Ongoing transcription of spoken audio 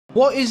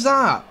What is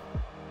that?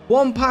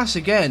 One pass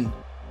again.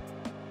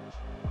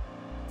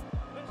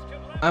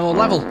 And we're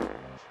level.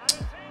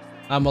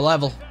 And we're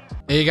level.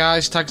 Hey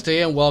guys, Tagster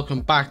here and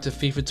welcome back to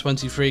FIFA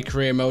 23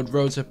 Career Mode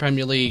Road to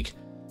Premier League.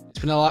 It's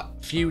been a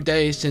few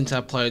days since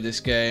I played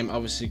this game,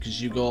 obviously,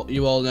 because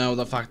you all know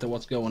the fact that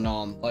what's going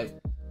on. Like,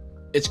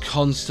 it's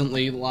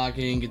constantly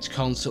lagging, it's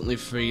constantly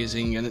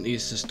freezing, and it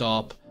needs to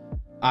stop.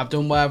 I've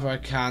done whatever I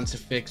can to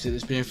fix it.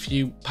 There's been a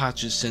few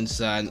patches since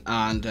then,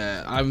 and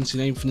I haven't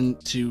seen anything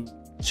to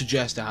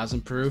suggest it has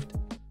improved.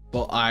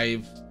 But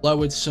I've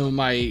lowered some of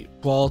my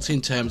quality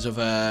in terms of,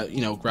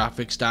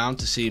 graphics down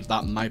to see if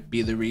that might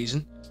be the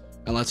reason.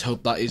 And let's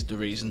hope that is the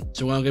reason.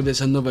 So we're going to give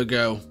this another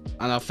go.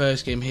 And our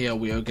first game here,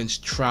 we are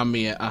against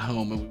Tranmere at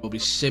home. And we will be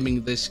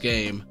simming this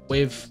game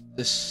with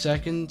the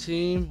second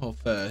team or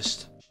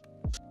first.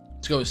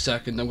 Let's go with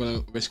second. I'm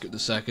going to risk it the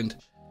second.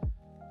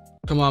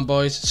 Come on,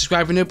 boys.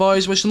 Subscribe for new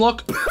boys. Wish them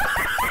luck.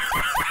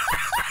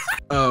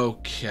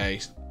 Okay.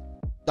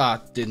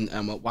 That didn't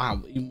end well.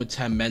 Wow, even with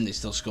 10 men, they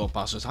still score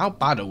past us. How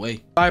bad are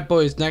we? Right,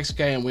 boys, next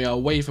game, we are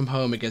away from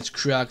home against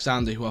Crewe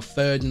Alexandra, who are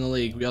third in the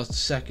league. We are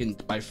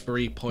second by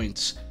 3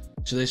 points.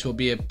 So this will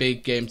be a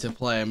big game to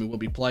play, and we will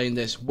be playing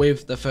this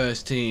with the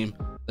first team.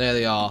 There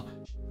they are.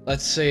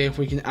 Let's see if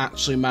we can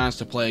actually manage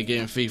to play a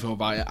game of FIFA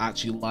without it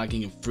actually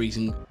lagging and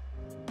freezing.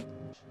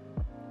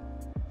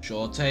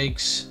 Short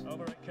takes.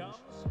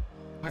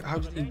 How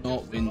did he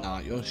not win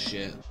that? You're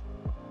shit.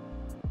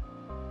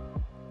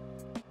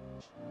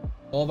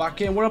 Ball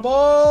back in, what a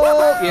ball!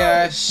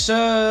 Yes,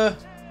 sir.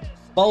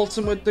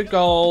 Bolton with the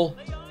goal.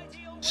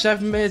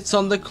 7 minutes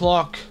on the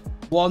clock.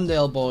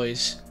 1-0,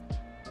 boys.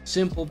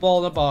 Simple ball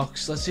in the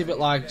box. Let's see if it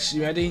lags.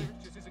 You ready?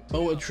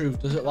 Moment of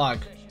truth. Does it lag?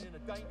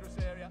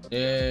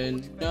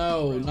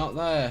 No, not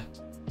there.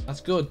 That's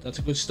good. That's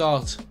a good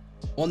start.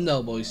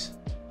 1-0, boys.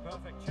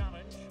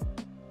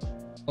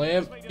 Play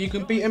him. You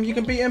can beat him. You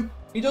can beat him.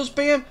 He does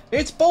beat him.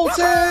 It's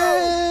Bolton!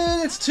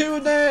 It's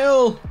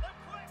 2-0.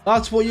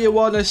 That's what you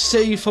want to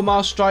see from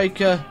our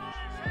striker.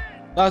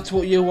 That's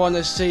what you want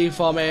to see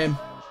from him.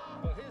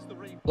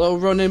 Little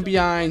running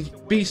behind.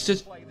 Beats the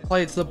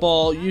play to the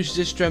ball. Uses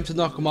his strength to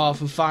knock him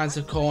off and finds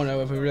the corner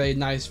with a really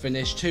nice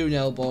finish.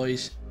 2-0,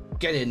 boys.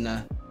 Get in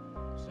there.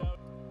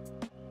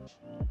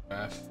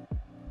 Ref.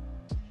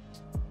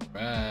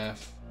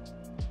 Ref.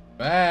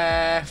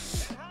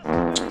 Ref.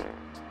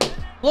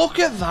 Look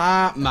at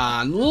that,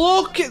 man.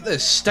 Look at the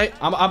state.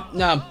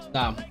 No.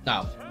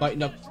 Wait,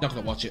 no, not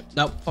gonna watch it.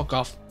 No, fuck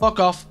off. Fuck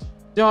off.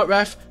 You know what,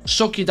 ref?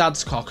 Suck your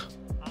dad's cock.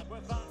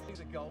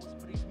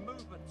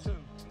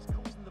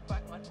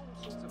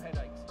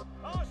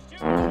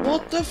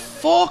 What the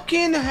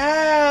fucking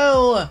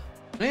hell?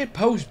 They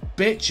post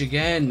bitch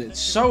again. It's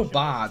so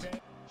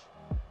bad.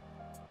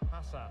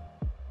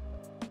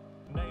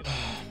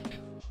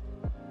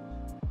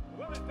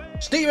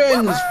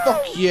 Stevens,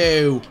 fuck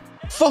you.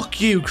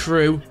 Fuck you,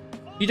 Crewe.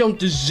 You don't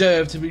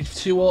deserve to be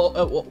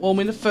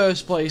 2-1 in the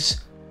first place.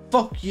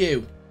 Fuck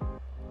you.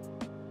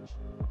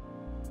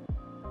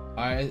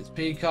 Alright, it's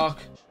Peacock.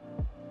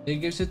 He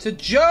gives it to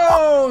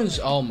Jones.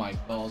 Oh my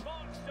god.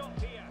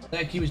 I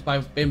think he was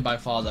been by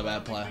far the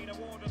better player.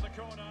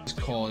 His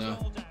corner.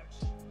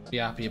 Be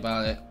happy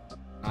about it.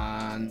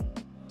 And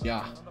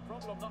yeah.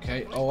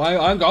 Okay. Oh,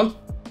 I'm gone.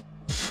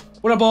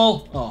 What a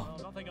ball.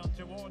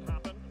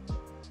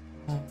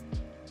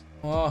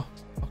 Oh,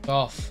 fuck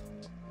off.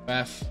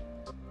 Ref.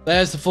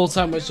 There's the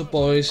full-time whistle,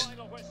 boys.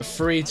 A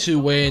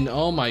 3-2 win.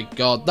 Oh my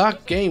god,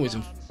 that game was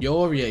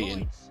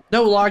infuriating.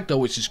 No lag though,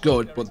 which is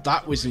good, but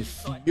that was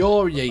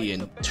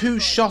infuriating. 2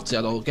 shots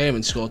at the whole game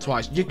and scored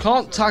twice. You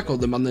can't tackle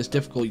them on this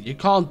difficulty. You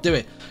can't do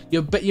it.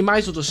 You might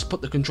as well just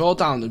put the control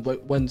down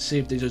and see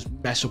if they just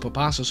mess up a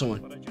pass or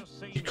something.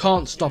 You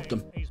can't stop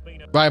them.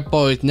 Right,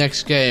 boys,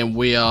 next game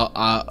we are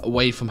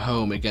away from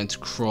home against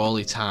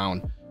Crawley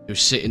Town, who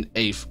sit in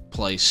 8th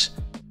place.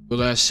 We're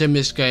going to sim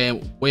this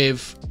game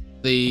with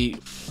the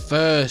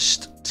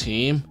first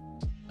team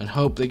and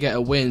hope they get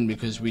a win,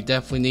 because we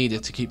definitely need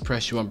it to keep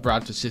pressure on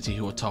Bradford City,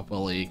 who are top of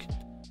the league.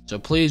 So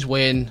please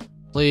win,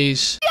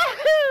 please.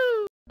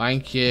 Yahoo!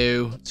 Thank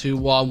you.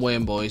 2-1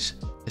 win, boys.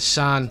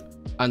 Hassan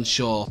and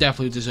Shaw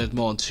definitely deserve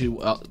more than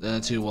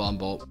 2-1,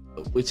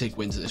 but we take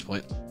wins at this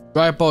point.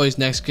 Right, boys,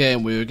 next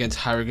game we're against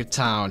Harrogate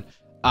Town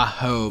at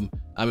home,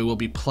 and we will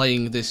be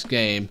playing this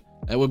game.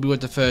 It will be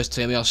with the first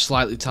team. They are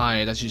slightly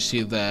tired, as you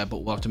see there,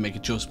 but we'll have to make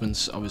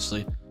adjustments,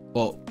 obviously.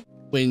 But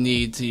we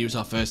need to use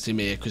our first team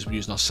here because we're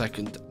using our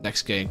second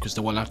next game, because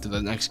the one after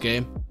the next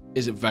game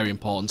isn't very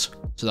important.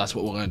 So that's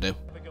what we're going to do.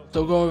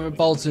 So going with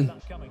Bolton.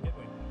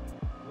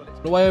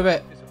 Get away with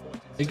it.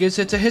 He gives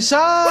it to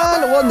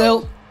Hassan.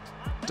 1-0.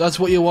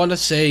 That's what you want to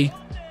see.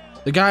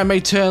 The guy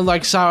may turn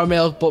like sour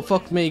milk, but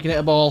fuck me, he can hit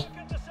a ball.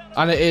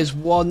 And it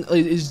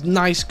is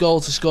nice goal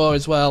to score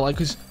as well. Like,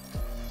 because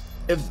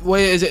if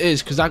way as it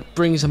is, because that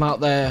brings them out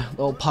there.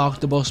 They'll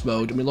park the bus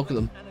mode. I mean, look at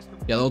them.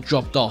 Yeah, they're all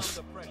dropped off.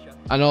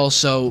 And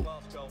also,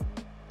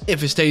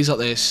 if it stays like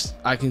this,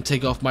 I can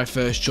take off my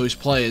first choice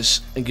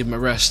players and give them a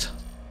rest,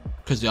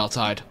 because they are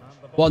tied.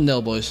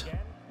 1-0, boys.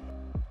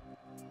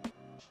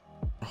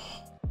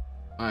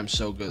 I'm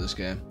so good at this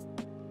game.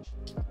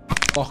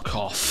 Fuck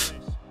off.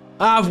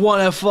 I've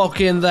won a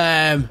fucking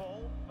them.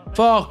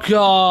 Fuck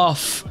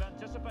off.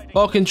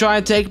 Fucking try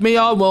and take me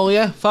on, will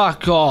ya?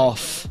 Fuck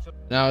off.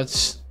 Now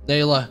it's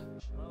Naylor.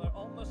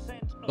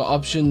 Got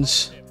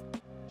options.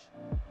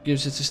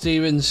 Gives it to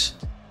Stevens.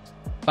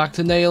 Back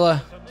to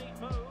Naylor.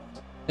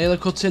 Naylor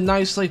cuts in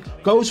nicely.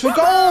 Goes for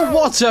goal.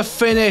 What a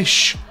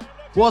finish.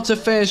 What a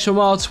finish from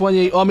our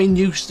 28. I mean,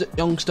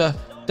 youngster.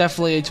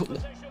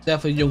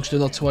 Definitely youngster,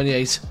 not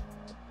 28.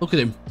 Look at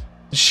him.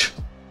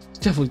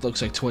 Definitely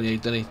looks like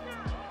 28, doesn't he?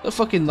 The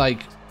fucking,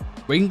 like,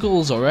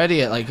 wrinkles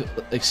already at,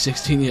 like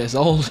 16 years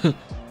old.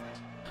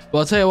 But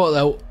I'll tell you what,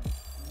 though.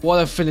 What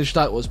a finish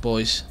that was,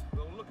 boys.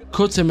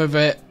 Cut him with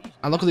it.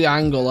 And look at the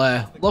angle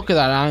there. Look at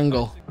that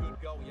angle.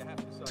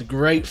 It's a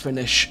great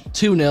finish.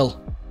 2-0.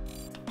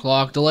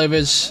 Clark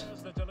delivers.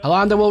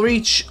 Hollander will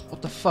reach.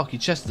 What the fuck? He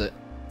chested it.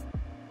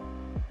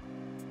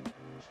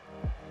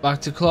 Back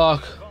to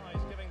Clark.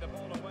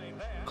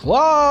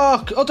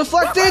 Clark! Oh,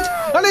 deflected!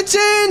 And it's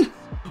in!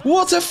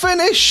 What a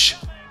finish!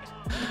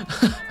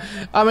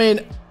 I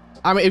mean,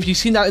 if you've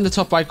seen that in the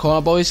top right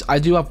corner, boys, I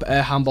do have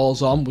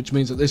handballs on, which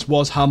means that this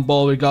was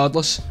handball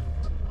regardless.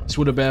 This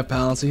would have been a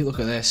penalty. Look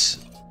at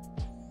this.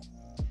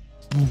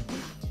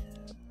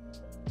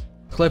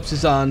 Clips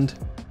his hand.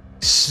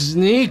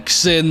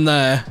 Sneaks in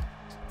there.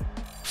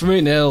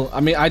 3-0.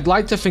 I mean, I'd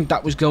like to think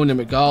that was going in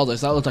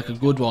regardless. That looked like a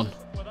good one.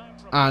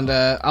 And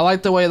I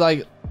like the way,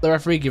 like, the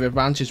referee gave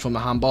advantage from the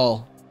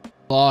handball.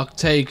 Clark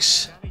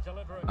takes.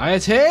 And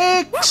it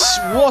hits!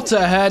 What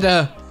a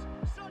header.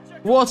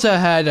 What a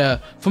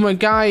header. From a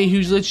guy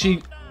who's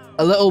literally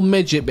a little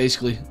midget,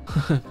 basically.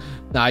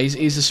 Nah,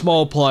 he's a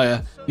small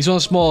player. He's one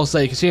of the smallest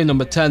there. You can see him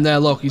number 10 there.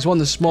 Look, he's one of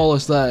the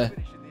smallest there.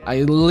 And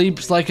he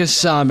leaps like a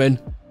salmon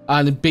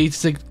and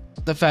beats the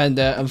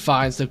defender and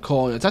finds the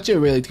corner. It's actually a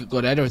really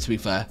good header, to be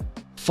fair.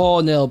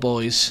 4-0,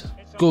 boys.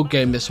 Good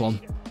game, this one.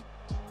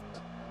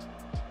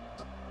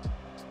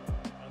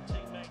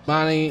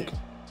 Manning,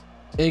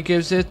 he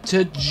gives it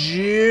to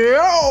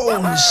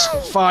Jones.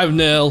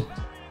 5-0.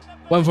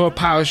 Went for a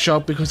power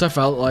shot because I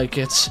felt like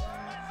it.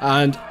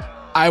 And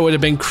I would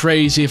have been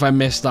crazy if I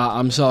missed that.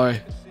 I'm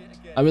sorry.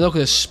 I mean, look at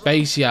the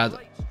space he had.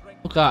 Look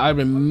at that. I'd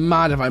been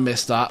mad if I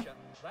missed that.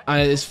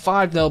 And it is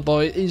 5-0,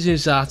 boys. It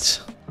is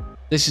that.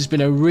 This has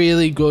been a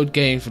really good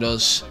game for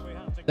us.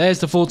 There's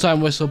the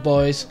full-time whistle,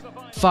 boys.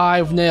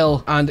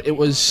 5-0. And it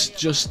was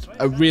just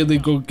a really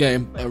good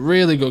game. A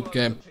really good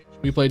game.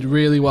 We played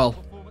really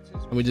well.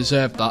 And we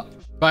deserved that.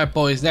 Right,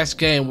 boys, next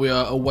game we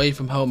are away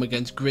from home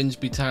against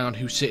Grimsby Town,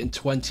 who sit in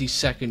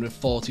 22nd with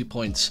 40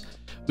 points.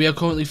 We are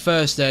currently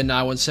first there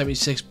now on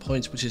 76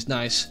 points, which is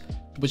nice.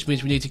 Which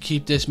means we need to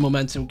keep this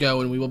momentum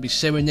going. We will be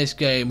simmering this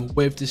game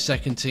with the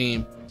second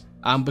team.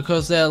 And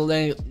because they're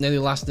nearly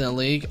last in the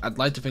league, I'd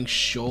like to think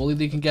surely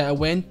they can get a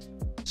win.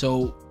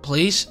 So,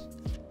 please.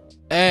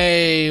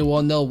 Hey,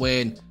 1-0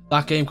 win.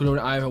 That game could have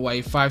went either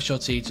way. 5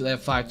 shots each. They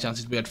have 5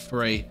 chances. We had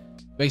 3.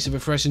 Makes a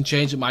refreshing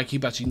change that my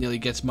keeper actually nearly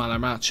gets man of the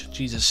match.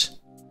 Jesus.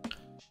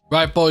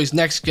 Right, boys,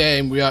 next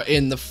game we are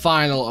in the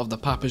final of the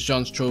Papa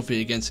John's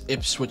Trophy against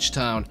Ipswich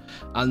Town,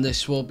 and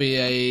this will be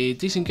a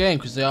decent game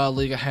because they are a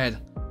league ahead,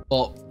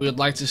 but we would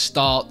like to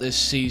start this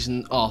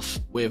season off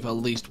with at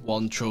least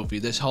 1 trophy.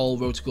 This whole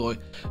road to glory,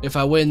 if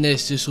I win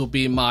this, this will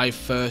be my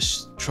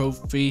first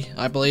trophy,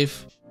 I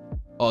believe,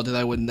 or did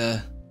I win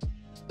the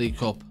League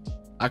Cup?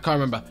 I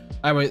can't remember.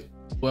 Anyway,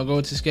 we're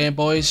going to this game,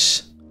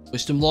 boys.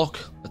 Wish them luck.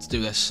 Let's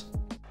do this.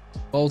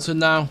 Bolton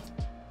now.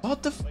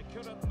 What the f...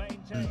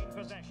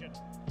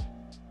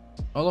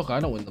 Oh, look, I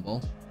don't win the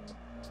ball.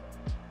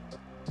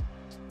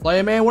 Play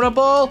him in, win a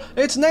ball.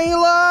 It's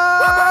Naylor!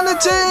 And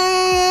it's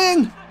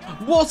in!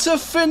 What a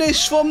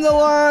finish from the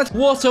lad.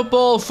 What a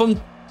ball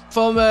from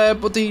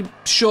Buddy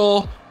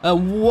Shaw.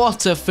 And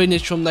what a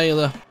finish from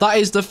Naylor. That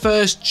is the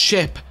first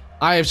chip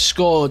I have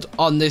scored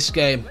on this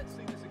game.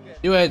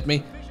 You heard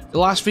me. The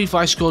last FIFA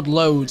I scored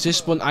loads.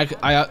 This one,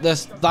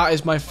 that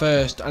is my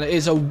first. And it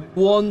is a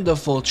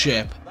wonderful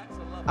chip.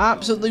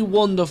 Absolutely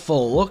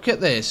wonderful. Look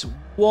at this.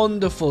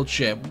 Wonderful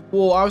chip.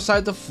 Whoa,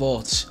 outside the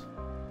foot.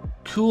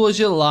 Cool as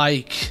you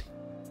like.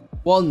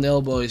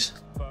 1-0, boys.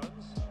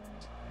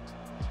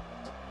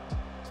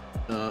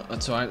 No,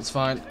 that's alright, it's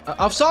fine.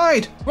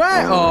 Offside!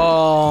 Right!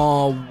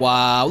 Oh,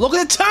 wow. Look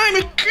at the time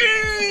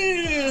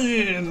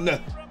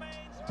again!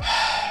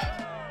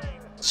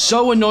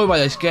 So annoyed by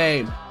this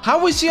game.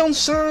 How is he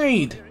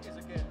onside?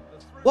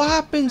 What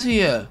happened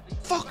here?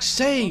 Fuck's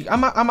sake.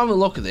 I'm having a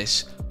look at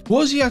this.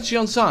 Was he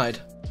actually onside?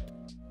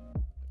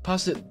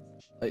 Passed it,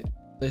 like,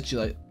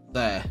 literally, like,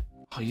 there.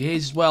 Oh, he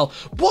is as well.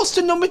 What's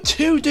the number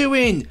 2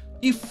 doing?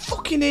 You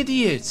fucking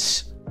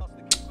idiots.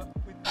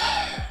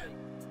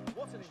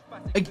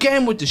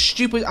 Again with the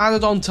stupid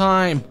added on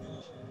time.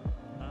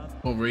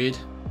 Come on, Reed.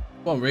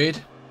 Come on,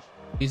 Reed.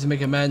 Needs to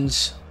make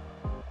amends.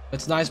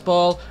 It's a nice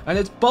ball. And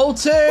it's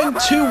Bolton.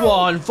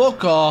 2-1.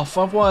 Fuck off.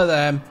 I'm one of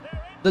them.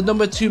 The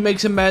number 2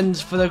 makes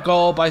amends for the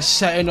goal by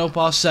setting up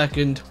our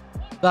second.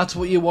 That's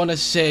what you want to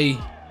see.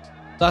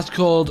 That's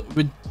called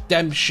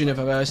redemption if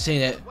I've ever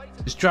seen it.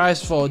 Just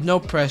drives forward, no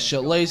pressure,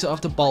 lays it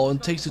off the ball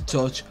and takes a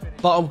touch.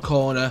 Bottom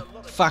corner.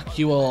 Fuck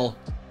you all.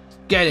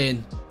 Get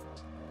in.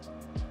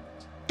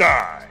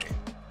 Die.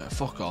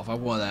 Fuck off,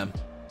 I'm one of them.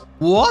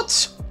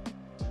 What?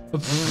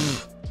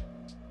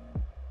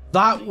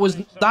 That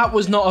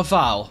was not a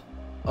foul.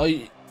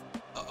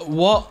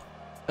 What?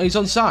 He's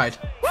onside.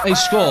 He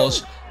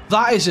scores.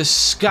 That is a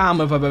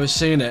scam if I've ever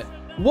seen it.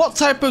 What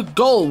type of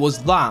goal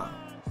was that?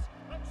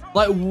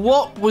 Like,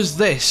 what was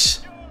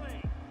this?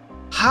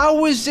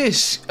 How was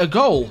this a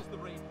goal?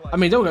 I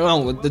mean, don't get me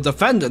wrong, the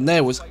defender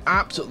there was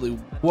absolutely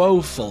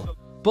woeful.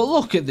 But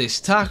look at this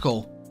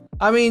tackle.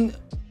 I mean,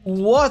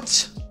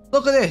 what?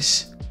 Look at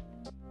this.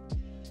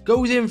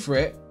 Goes in for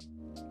it.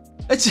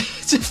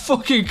 It's a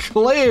fucking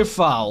clear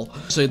foul.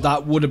 So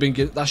that would have been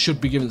that should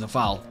be given the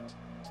foul.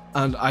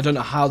 And I don't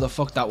know how the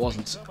fuck that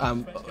wasn't.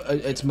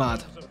 It's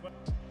mad.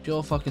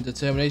 Pure fucking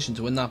determination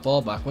to win that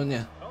ball back, wouldn't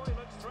you?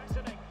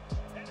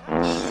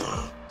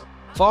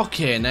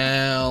 Fucking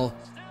hell.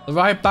 The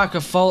right back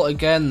at fault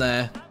again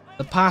there.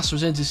 The pass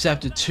was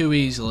intercepted too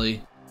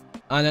easily.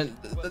 And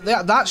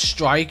then that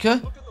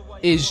striker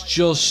is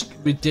just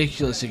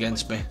ridiculous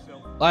against me.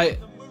 Like,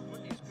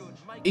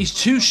 he's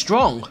too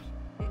strong.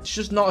 It's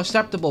just not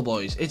acceptable,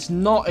 boys. It's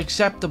not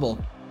acceptable.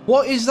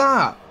 What is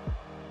that?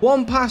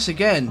 One pass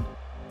again.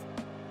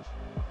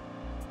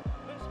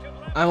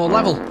 And we're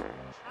level.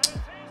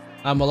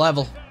 And we're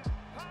level.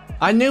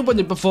 I knew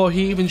before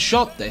he even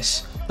shot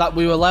this that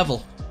we were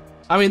level.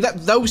 I mean,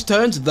 those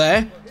turns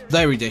there,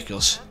 they're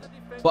ridiculous.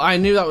 But I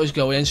knew that was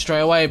going in straight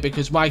away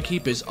because my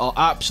keepers are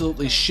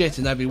absolutely shit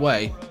in every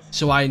way.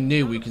 So I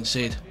knew we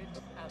concede.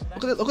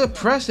 Look at the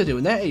press they're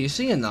doing there. Are you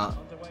seeing that?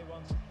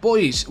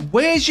 Boys,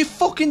 where's your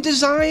fucking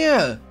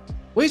desire?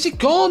 Where's it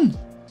gone?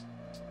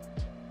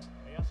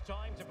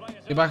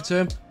 Get back to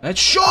him. And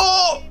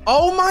shot!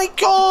 Oh my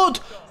god!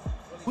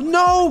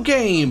 No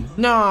game.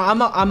 No, I'm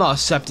not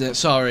accepting it.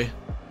 Sorry.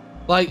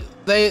 Like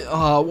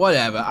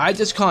whatever. I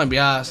just can't be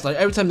arsed. Like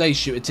every time they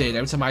shoot it in,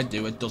 every time I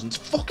do it doesn't.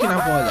 Fucking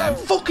have one of them.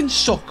 Fucking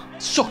suck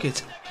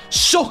it.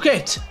 Suck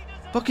it.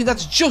 Fucking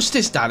that's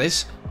justice, that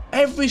is.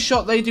 Every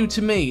shot they do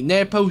to me,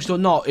 near post or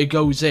not, it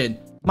goes in.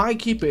 My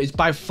keeper is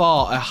by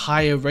far a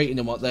higher rating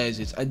than what theirs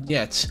is, and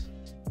yet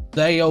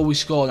they always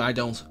score and I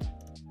don't.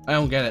 I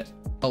don't get it.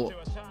 Oh,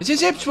 is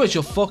this Ipswich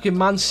or fucking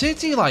Man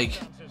City? Like,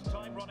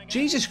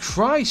 Jesus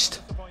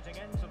Christ.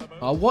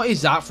 Oh, what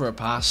is that for a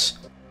pass?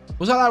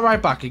 Was that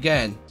right back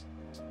again?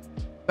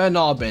 Better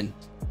not have been.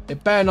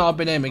 It better not have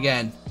been him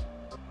again.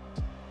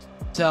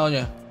 I'm telling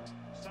you.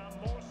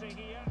 Oh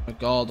my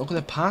god, look at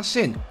the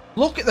passing.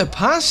 Look at the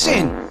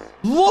passing.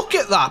 Look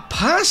at that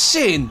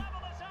passing.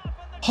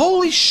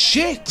 Holy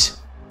shit.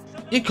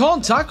 You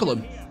can't tackle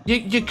him.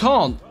 You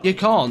can't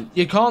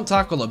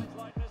tackle him.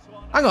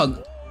 Hang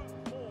on.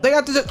 They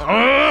had to do...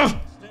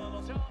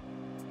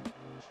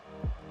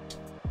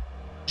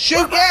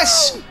 Shoot,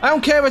 yes! I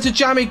don't care if it's a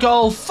jammy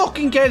goal.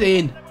 Fucking get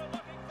in.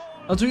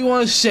 That's what you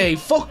want to say.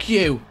 Fuck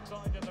you.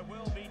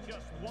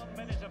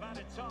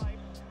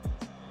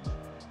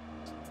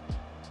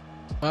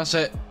 That's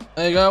it.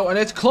 There you go. And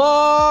it's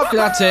clock.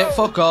 That's it.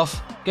 Fuck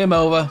off. Game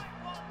over.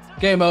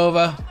 Game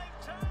over.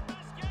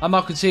 I'm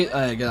not conceding.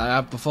 Again, I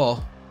have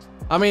before.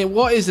 I mean,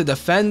 what is the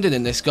defending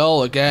in this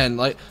goal again?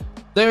 Like,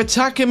 they're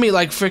attacking me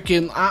like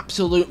freaking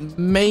absolute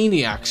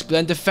maniacs, but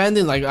then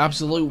defending like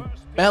absolute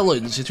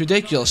melons. It's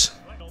ridiculous.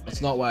 That's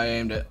not where I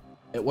aimed it.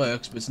 It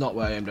works, but it's not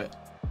where I aimed it.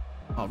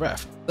 Oh,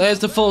 ref. There's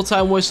the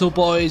full-time whistle,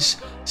 boys.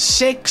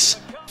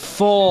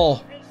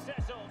 6-4.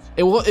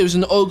 It was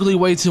an ugly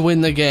way to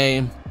win the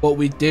game, but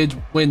we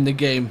did win the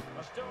game.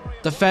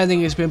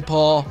 Defending has been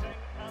poor.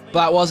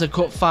 That was a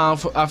cup final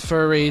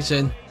for a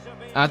reason.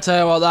 I tell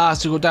you what, that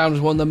has to go down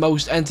as one of the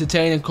most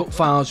entertaining cup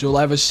finals you'll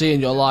ever see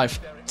in your life.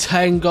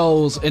 10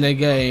 goals in a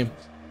game.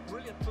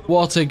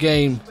 What a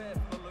game.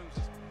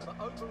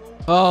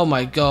 Oh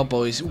my god,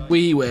 boys.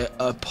 We were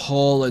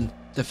appalling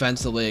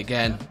defensively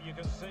again.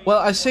 Well,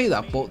 I say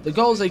that, but the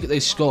goals they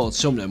scored,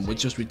 some of them were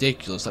just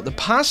ridiculous. Like, the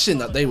passing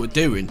that they were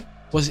doing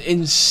was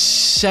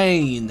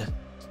insane.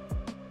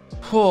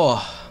 Poor.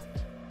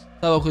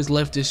 That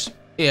lift this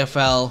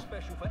EFL.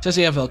 It says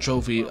EFL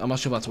trophy. I'm not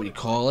sure if that's what you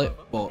call it,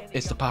 but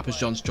it's the Papa's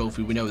John's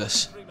trophy. We know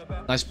this.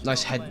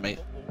 Nice head, mate.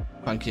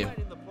 Thank you.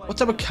 What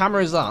type of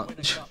camera is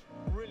that?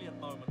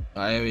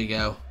 Right, here we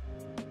go.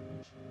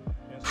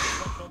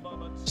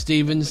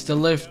 Stevens to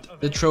lift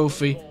the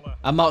trophy.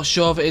 I'm not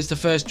sure if it is the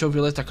first trophy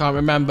lift. I can't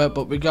remember,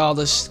 but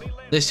regardless,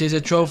 this is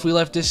a trophy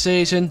lift this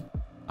season,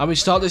 and we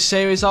start this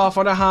series off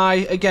on a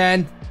high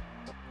again.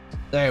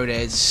 There it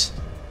is.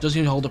 Doesn't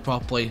even hold it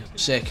properly.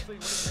 Sick.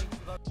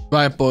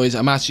 Right, boys,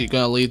 I'm actually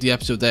going to leave the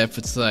episode there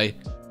for today.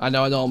 I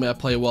know normally I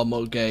play a one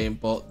mode game,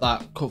 but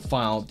that cup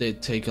final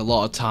did take a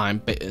lot of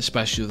time,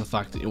 especially the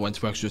fact that it went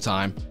to extra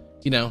time,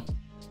 you know.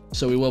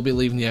 So we will be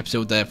leaving the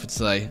episode there for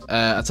today.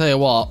 I tell you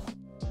what,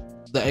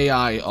 the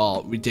AI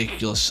are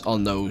ridiculous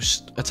on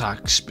those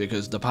attacks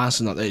because the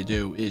passing that they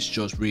do is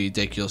just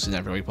ridiculous in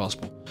every way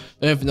possible.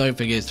 The only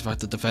thing is the fact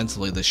that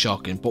defensively they're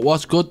shocking. But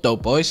what's good though,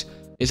 boys,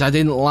 is I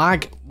didn't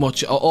lag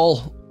much at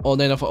all. or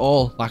nailed off at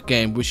all that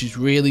game, which is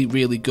really,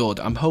 really good.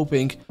 I'm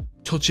hoping,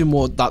 touching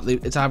wood, that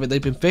it's either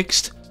they've been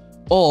fixed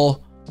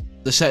or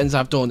the settings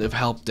I've done have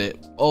helped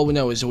it. All we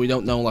know is that we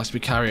don't know unless we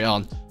carry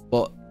on.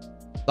 But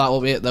that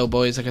will be it though,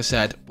 boys, like I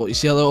said. But you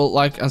see a little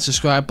like and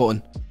subscribe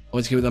button. I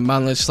want to give it the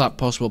manliest slap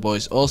possible,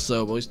 boys.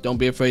 Also, boys, don't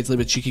be afraid to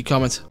leave a cheeky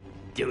comment.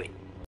 Do it.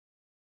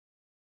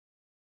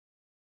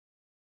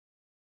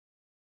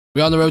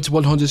 We're on the road to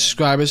 100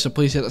 subscribers, so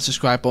please hit that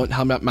subscribe button,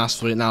 help me out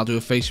massively, and I'll do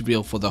a face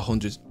reveal for the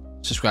 100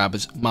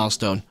 subscribers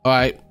milestone.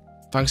 Alright,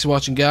 thanks for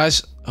watching,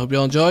 guys. Hope you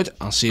all enjoyed.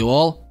 I'll see you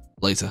all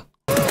later.